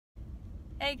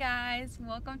Hey guys,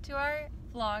 welcome to our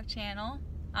vlog channel.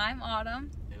 I'm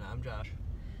Autumn. And I'm Josh.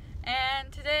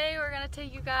 And today we're going to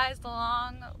take you guys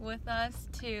along with us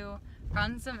to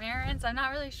run some errands. I'm not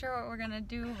really sure what we're going to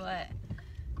do, but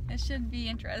it should be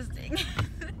interesting.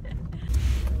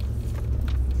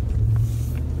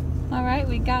 Alright,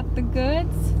 we got the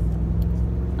goods.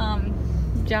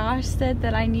 Josh said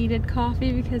that I needed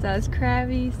coffee because I was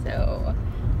crabby, so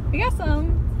we got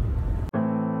some.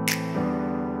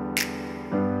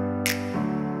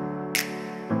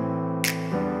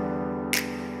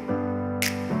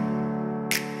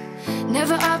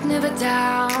 Never up, never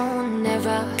down,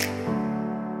 never.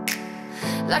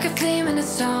 Like a flame in a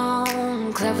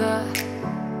song, clever.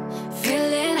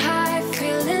 Feeling high,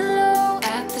 feeling low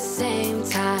at the same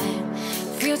time.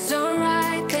 Feels so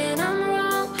right, then I'm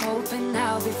wrong, hoping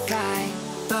I'll be fine.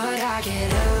 But I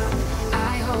get up,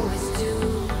 I always do.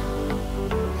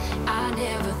 I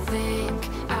never think,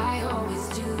 I always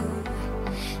do.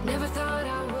 Never thought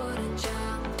I wouldn't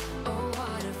jump, oh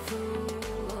what a fool.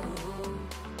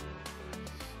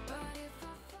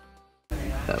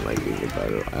 That might be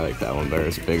better. I like that one better.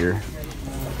 It's bigger.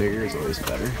 Bigger is always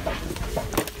better.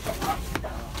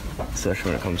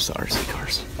 Especially when it comes to RC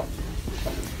cars.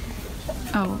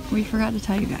 Oh, we forgot to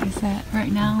tell you guys that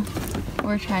right now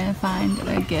we're trying to find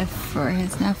a gift for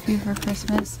his nephew for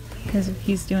Christmas because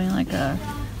he's doing like a,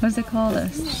 what's it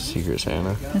called? Secret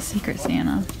Santa. A Secret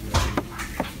Santa.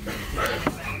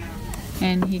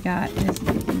 And he got his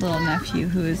little nephew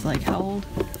who is like how old?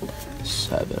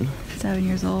 7. 7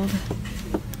 years old.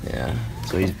 Yeah,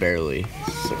 so he's barely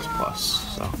 6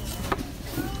 plus, so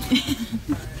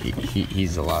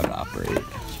he's allowed to operate.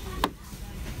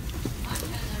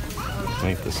 I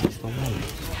think this is the one.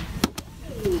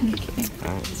 Okay.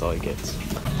 Alright, that's all he gets.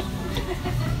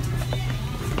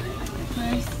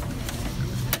 Nice.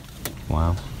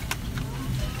 Wow.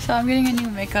 So I'm getting a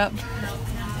new makeup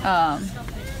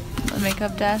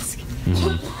desk,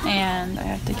 and I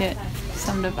have to get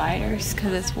some dividers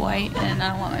because it's white and I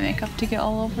don't want my makeup to get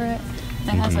all over it. And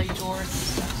it has like drawers and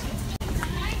stuff.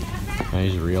 Can I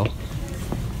use real?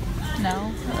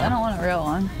 No, I don't want a real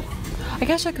one. I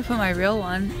guess I could put my real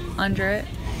one under it.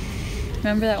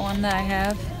 Remember that one that I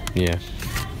have? Yeah.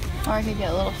 Or I could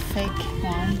get a little fake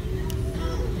one.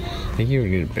 I think you would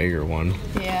need a bigger one.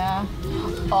 Yeah.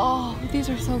 Oh, these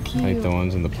are so cute. Like the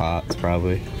ones in the pots,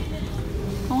 probably.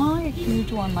 I want like a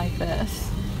huge one like this.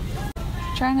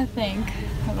 I'm trying to think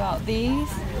about these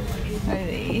or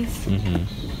these.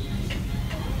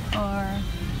 Or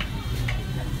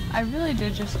I really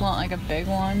do just want like a big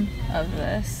one of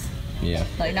this. Yeah.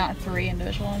 Like not 3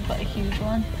 individual ones, but a huge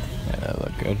one. Yeah, that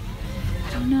look good. I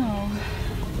don't know.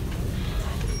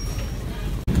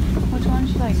 Which one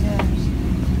should I get?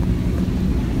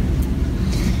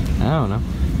 I don't know.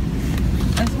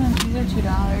 This one, these are $2. I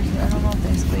don't know if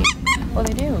they squeak. Well,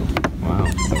 they do. Wow,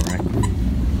 it's a raccoon.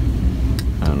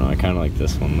 I don't know, I kind of like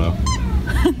this one though.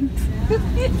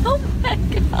 Oh my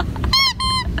god.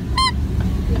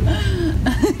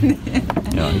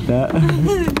 You like that? No.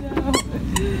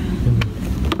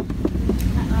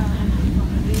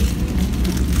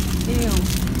 Ew.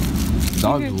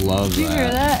 Dogs love that. Did you hear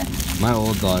that? My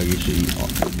old dog used to eat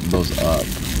those up.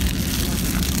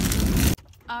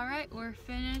 Alright, we're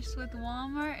finished with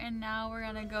Walmart and now we're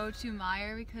gonna go to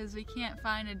Meijer because we can't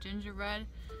find a gingerbread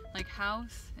like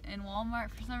house in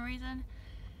Walmart for some reason.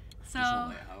 So Just a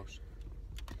lighthouse.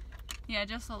 Yeah,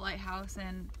 just a lighthouse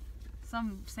and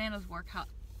some Santa's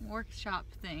workshop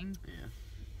thing. Yeah.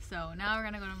 So now we're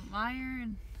gonna go to Meijer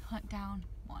and hunt down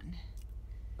one.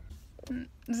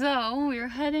 So we were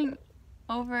heading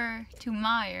over to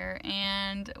Meijer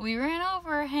and we ran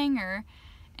over a hanger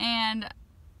and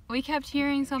we kept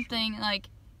hearing something like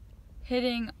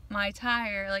hitting my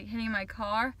tire, like hitting my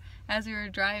car as we were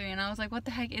driving, and I was like, what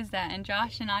the heck is that? And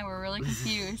Josh and I were really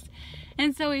confused.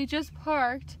 And so we just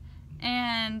parked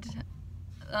and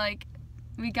like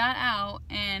we got out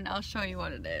and I'll show you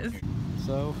what it is.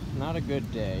 So, not a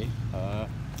good day.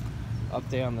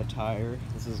 Update on the tire.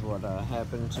 This is what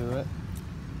happened to it.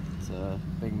 It's a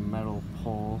big metal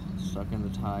pole stuck in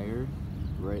the tire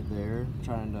right there. I'm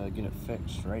trying to get it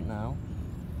fixed right now.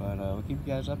 But we'll keep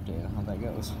you guys updated on how that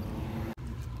goes.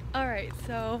 Alright,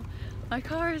 so my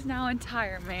car is now in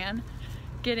Tire Man,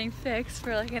 getting fixed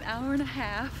for like an hour and a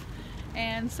half.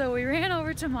 And so we ran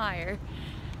over to Meijer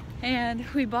and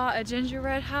we bought a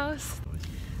gingerbread house.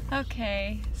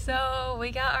 Okay, so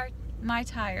we got my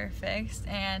tire fixed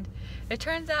and it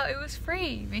turns out it was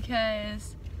free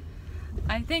because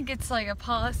I think it's like a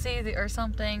policy or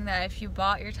something that if you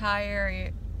bought your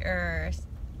tire or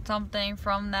something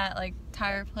from that like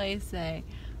tire place,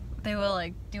 they will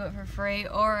like do it for free,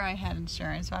 or I had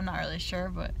insurance, so I'm not really sure,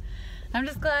 but I'm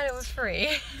just glad it was free.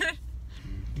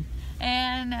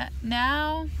 And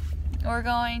now we're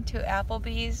going to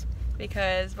Applebee's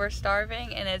because we're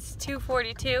starving and it's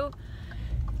 2:42,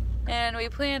 and we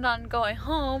planned on going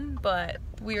home, but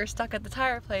we were stuck at the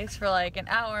tire place for like an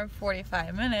hour and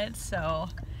 45 minutes, so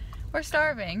we're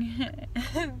starving.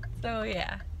 So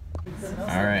yeah.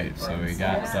 Alright, so we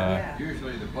got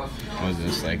what was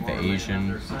this, like the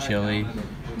Asian chili?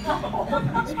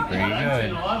 It's pretty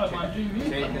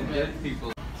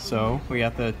good. So we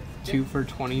got the 2 for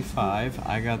 $25.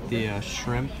 I got the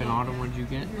shrimp. And Autumn, what'd you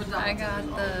get? I got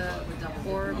the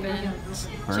bourbon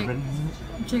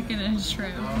chicken and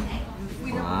shrimp.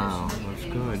 Wow, that's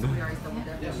good.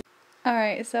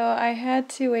 Alright, so I had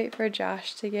to wait for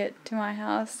Josh to get to my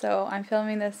house, so I'm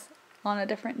filming this on a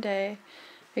different day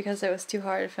because it was too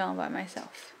hard to film by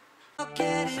myself. I'll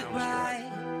get it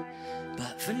right,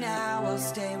 but for now I'll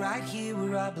stay right here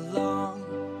where I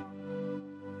belong.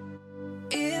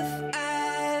 If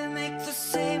I make the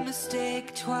same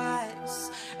mistake twice,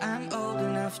 I'm old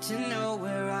enough to know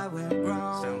where I went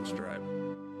wrong. Sounds right.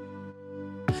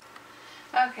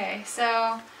 Okay,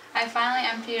 so I finally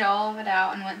emptied all of it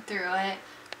out and went through it,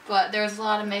 but there was a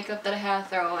lot of makeup that I had to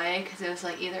throw away because it was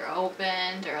like either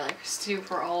opened or like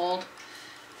super old.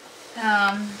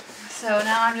 So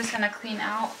now I'm just going to clean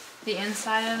out the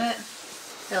inside of it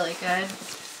really good.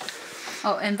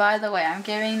 Oh, and by the way, I'm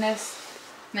giving this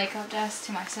makeup desk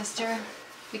to my sister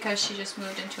because she just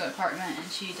moved into an apartment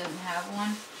and she doesn't have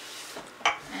one.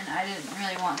 And I didn't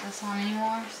really want this one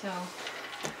anymore, so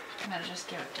I'm going to just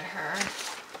give it to her.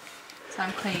 So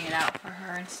I'm cleaning it out for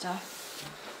her and stuff.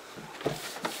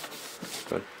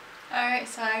 Good. Alright,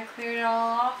 so I cleared it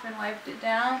all off and wiped it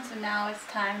down, so now it's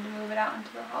time to move it out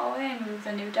into the hallway and move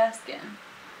the new desk in.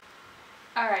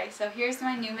 Alright, so here's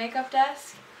my new makeup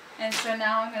desk, and so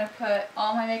now I'm going to put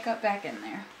all my makeup back in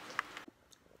there.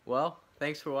 Well,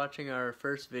 thanks for watching our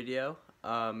first video.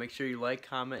 Make sure you like,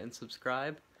 comment, and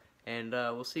subscribe, and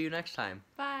we'll see you next time.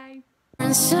 Bye!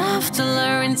 Soft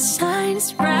alluring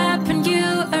signs wrapping you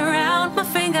around my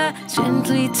finger,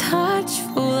 gently touch,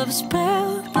 full of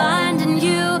spell, blinding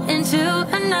you into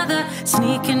another,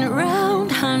 sneaking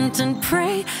around, hunt and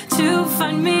prey to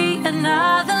find me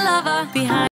another lover behind.